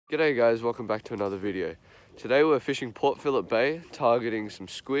G'day guys, welcome back to another video. Today we're fishing Port Phillip Bay, targeting some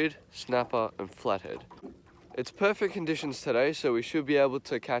squid, snapper and flathead. It's perfect conditions today, so we should be able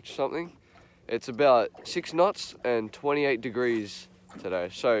to catch something. It's about 6 knots and 28 degrees today,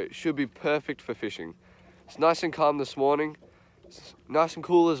 so it should be perfect for fishing. It's nice and calm this morning, it's nice and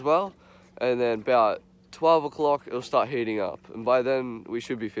cool as well, and then about 12 o'clock it'll start heating up, and by then we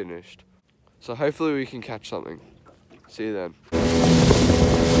should be finished. So hopefully we can catch something. See you then.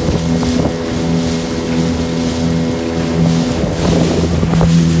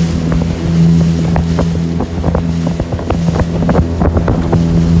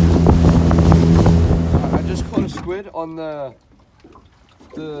 On the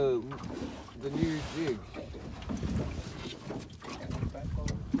new jig.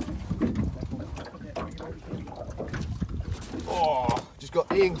 Oh, just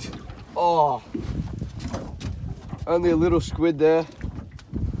got inked. Oh, only a little squid there.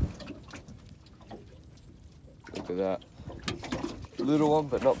 Look at that. Little one,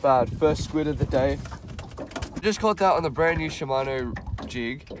 but not bad. First squid of the day. Just caught that on the brand new Shimano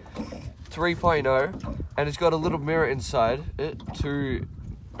jig, 3.0. And it's got a little mirror inside it to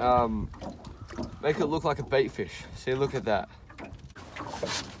make it look like a bait fish. See, look at that.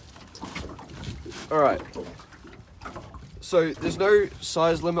 Alright, so there's no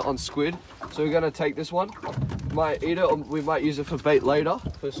size limit on squid, so we're gonna take this one. Might eat it, or we might use it for bait later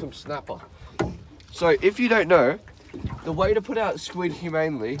for some snapper. So if you don't know, the way to put out squid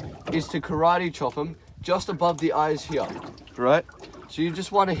humanely is to karate chop them just above the eyes here, right? So you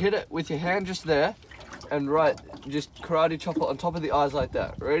just want to hit it with your hand just there, and just karate chop it on top of the eyes like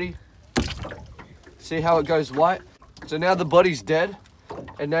that. Ready? See how it goes white? So now the body's dead,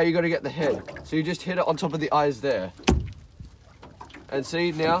 and now you got to get the head. So you just hit it on top of the eyes there. And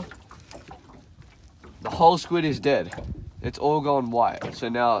see now, the whole squid is dead. It's all gone white, so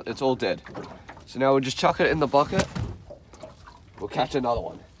now it's all dead. So now we'll just chuck it in the bucket. We'll catch another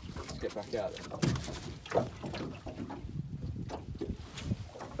one. Let's get back out there.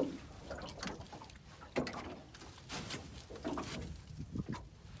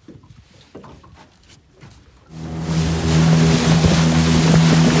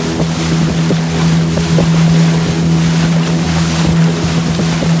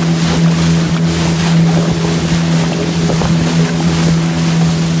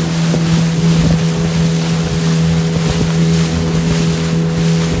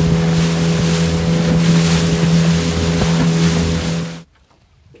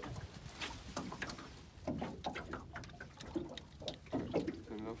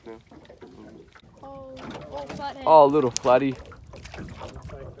 Oh, little flatty.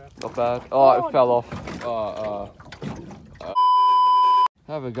 Not bad. Oh, it fell off.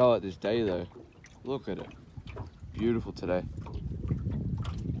 Have a go at this day though. Look at it. Beautiful today.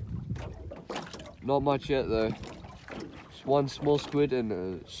 Not much yet though. Just one small squid and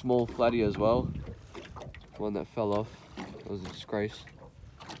a small flatty as well. One that fell off. It was a disgrace.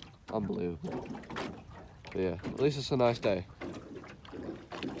 Unbelievable. But yeah, at least it's a nice day.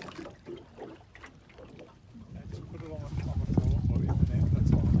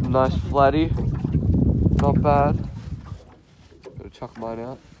 Nice flatty, not bad. Gotta chuck mine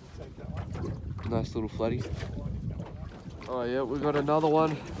out. Nice little flatty. Oh yeah, we got another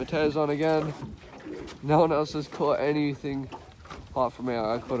one. Mateo's on again. No one else has caught anything apart from me.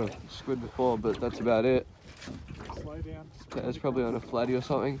 I caught a squid before, but that's about it. Mateo's probably on a flatty or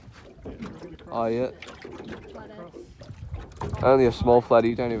something. Oh yeah. Only a small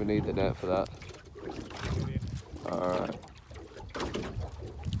flatty, you don't even need the net for that. Alright.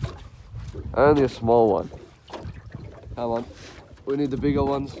 Only a small one. Come on. We need the bigger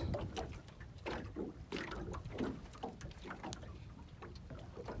ones.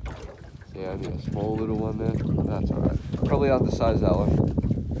 Yeah, only a small little one there. That's alright. Probably undersized that one.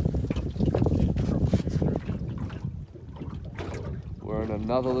 We're in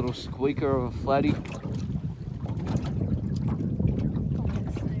another little squeaker of a flatty.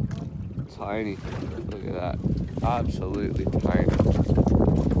 Tiny. Look at that. Absolutely tiny.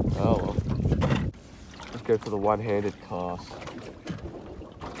 Oh well. Let's go for the one-handed cast.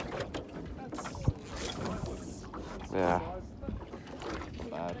 Yeah.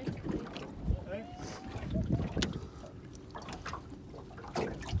 Bad.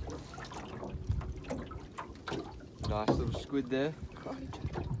 Nice little squid there.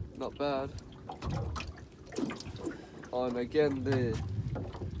 Not bad. Oh, and again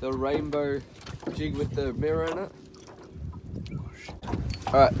the rainbow jig with the mirror in it.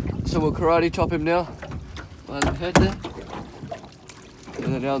 Alright, so we'll karate chop him now. By the head there.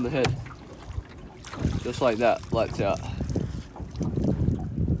 And then down the head. Just like that, lights out.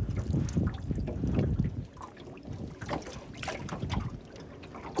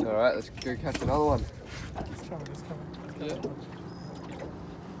 Alright, let's go catch another one. It's coming, it's coming. Yeah.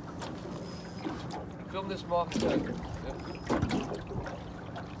 Film this mark again. Yeah.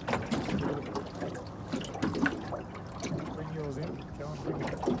 Bring yours in. Go on, bring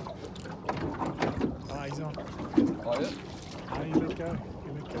it in. Ah, he's on. Oh, yeah? Ah, you let go.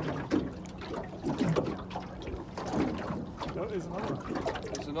 You let go. Oh, there's another one.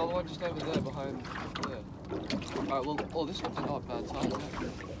 There's another one just over there behind there. Alright, well, oh, this one's not bad size.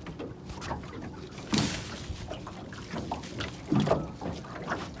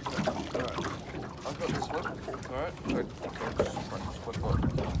 Alright, I've got this one. Alright, okay, just one more.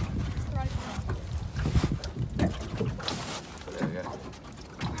 There we go.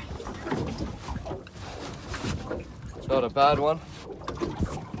 It's not a bad one.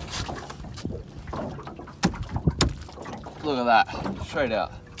 Look at that, straight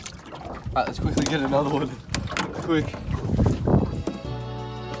out. Alright, let's quickly get another one. Quick.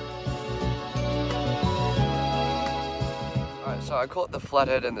 Alright, so I caught the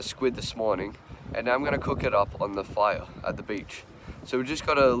flathead and the squid this morning, and now I'm going to cook it up on the fire at the beach. So we just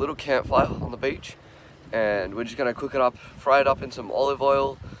got a little campfire on the beach, and we're just going to cook it up, fry it up in some olive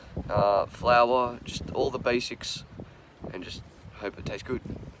oil, flour, just all the basics, and just hope it tastes good.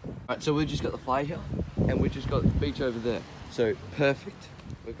 Alright, so we've just got the fire here, and we've just got the beach over there. So perfect.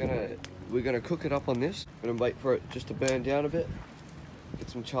 We're gonna cook it up on this. We're gonna wait for it just to burn down a bit, get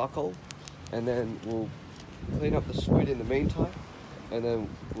some charcoal, and then we'll clean up the squid in the meantime, and then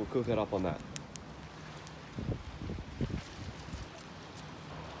we'll cook it up on that.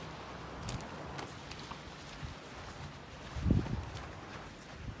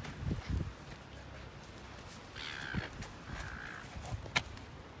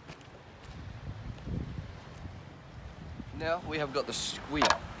 Now we have got the squid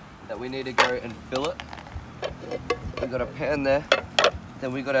that we need to go and fillet. We've got a pan there.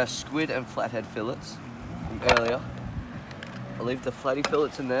 Then we got our squid and flathead fillets from earlier. I'll leave the flatty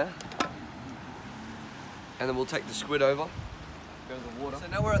fillets in there. And then we'll take the squid over, go to the water. So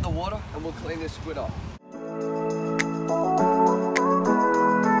now we're at the water and we'll clean this squid up.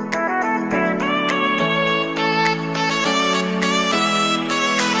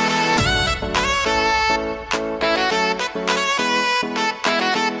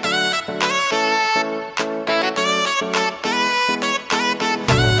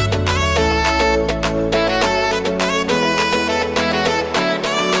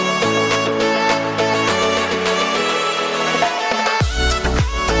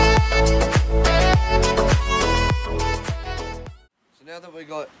 Now that we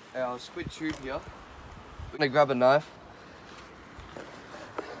got our squid tube here, we're gonna grab a knife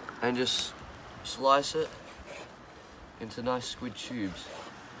and just slice it into nice squid tubes.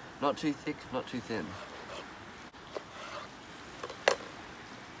 Not too thick, not too thin.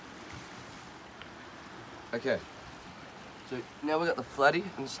 Okay, so now we got the flatty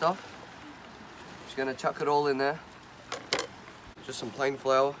and stuff. Just gonna chuck it all in there. Just some plain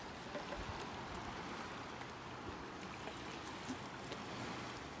flour.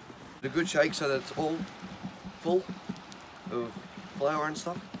 A good shake so that it's all full of flour and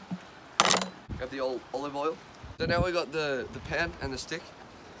stuff. Grab the old olive oil. So now we got the pan and the stick.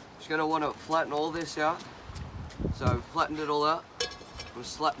 Just gonna want to flatten all this out. So I've flattened it all out. We'll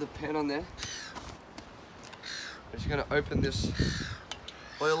slap the pan on there. I'm just gonna open this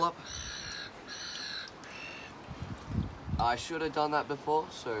oil up. I should have done that before,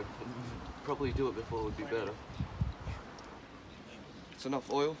 so probably do it before would be better. It's enough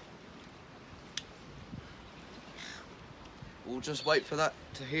oil. We'll just wait for that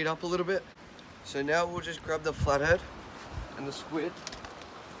to heat up a little bit. So now we'll just grab the flathead and the squid.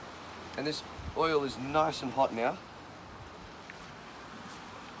 And this oil is nice and hot now.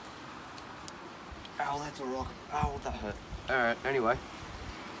 Ow, that's a rock. Ow, that hurt. Alright, anyway.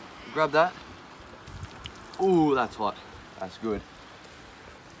 Grab that. Ooh, that's hot. That's good.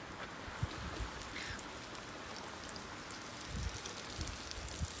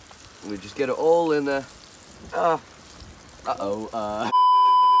 We just get it all in there. Alright,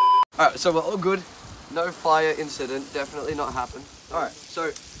 so we're all good. No fire incident, definitely not happened. Alright, so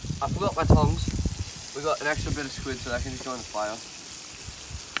I forgot my tongs. We got an extra bit of squid so that can just go on the fire.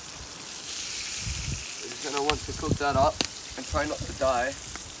 We're just gonna want to cook that up and try not to die.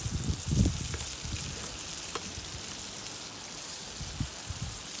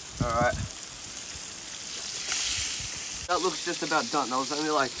 Alright. That looks just about done. That was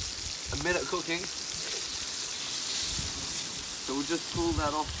only like a minute cooking. So we'll just pull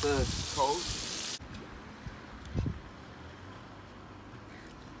that off the coals.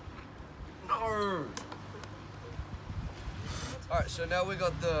 No! Alright, so now we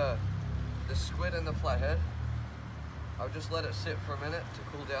got the squid and the flathead. I'll just let it sit for a minute to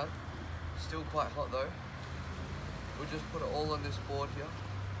cool down. Still quite hot though. We'll just put it all on this board here.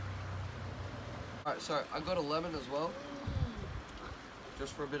 Alright, so I got a lemon as well,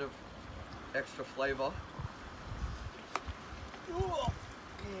 just for a bit of extra flavour. We'll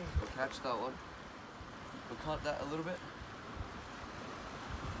catch that one. We'll cut that a little bit.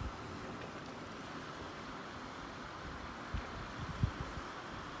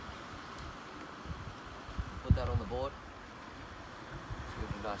 Put that on the board. Give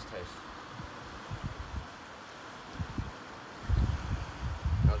it a nice taste.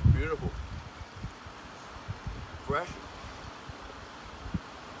 That's beautiful. Fresh.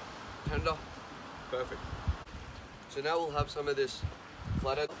 Tender. Perfect. So now we'll have some of this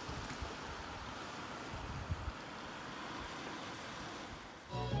flathead.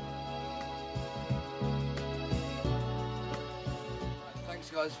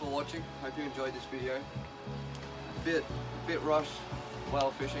 Thanks guys for watching. Hope you enjoyed this video. Bit rushed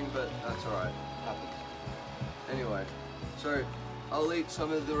while fishing, but that's alright. Happens. Anyway, so I'll eat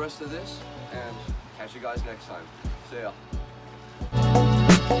some of the rest of this and catch you guys next time. See ya.